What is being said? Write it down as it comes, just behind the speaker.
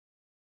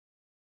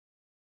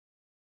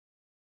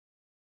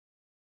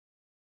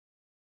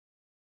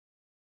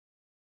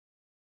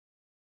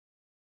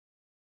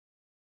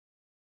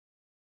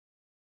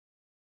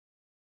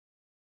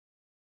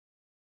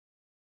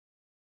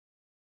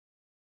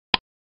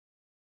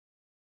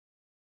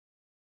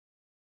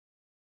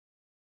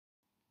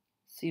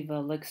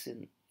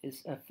Cephalexin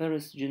is a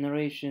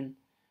first-generation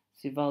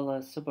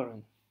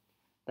cephalosporin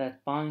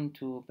that binds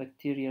to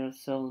bacterial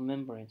cell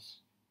membranes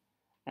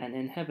and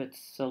inhibits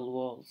cell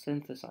wall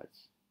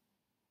synthesis.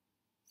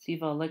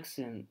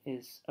 Cephalexin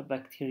is a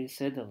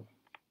bactericidal.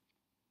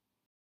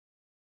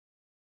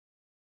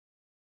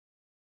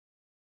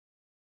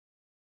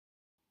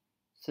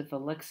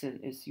 Cephalexin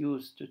is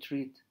used to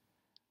treat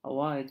a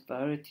wide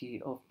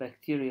variety of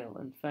bacterial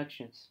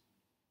infections,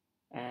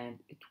 and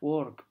it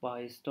works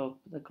by stop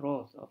the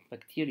growth of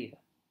bacteria.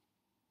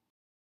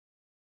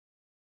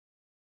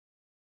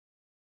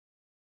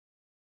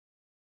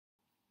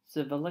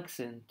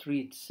 Cephalexin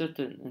treats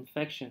certain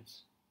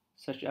infections,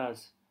 such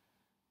as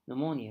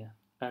pneumonia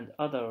and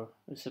other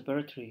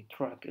respiratory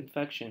tract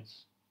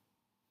infections.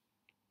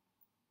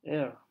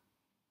 Air,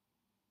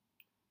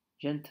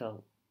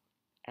 gentle,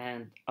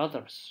 and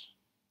others.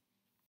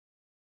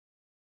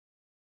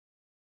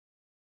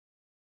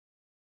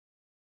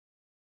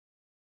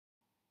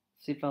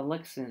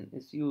 Cephalexin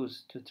is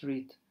used to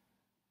treat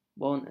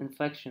bone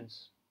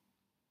infections,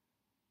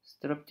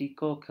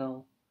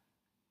 streptococcal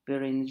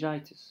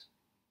pharyngitis,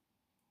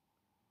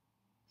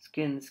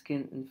 skin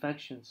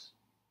infections,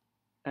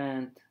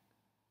 and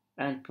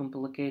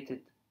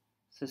uncomplicated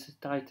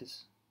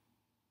cystitis.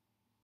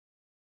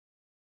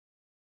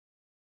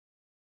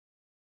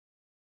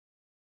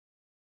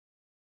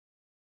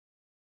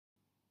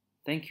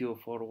 Thank you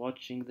for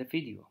watching the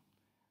video.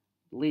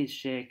 Please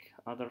check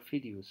other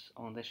videos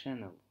on the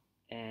channel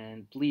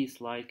and please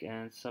like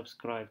and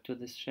subscribe to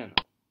this channel.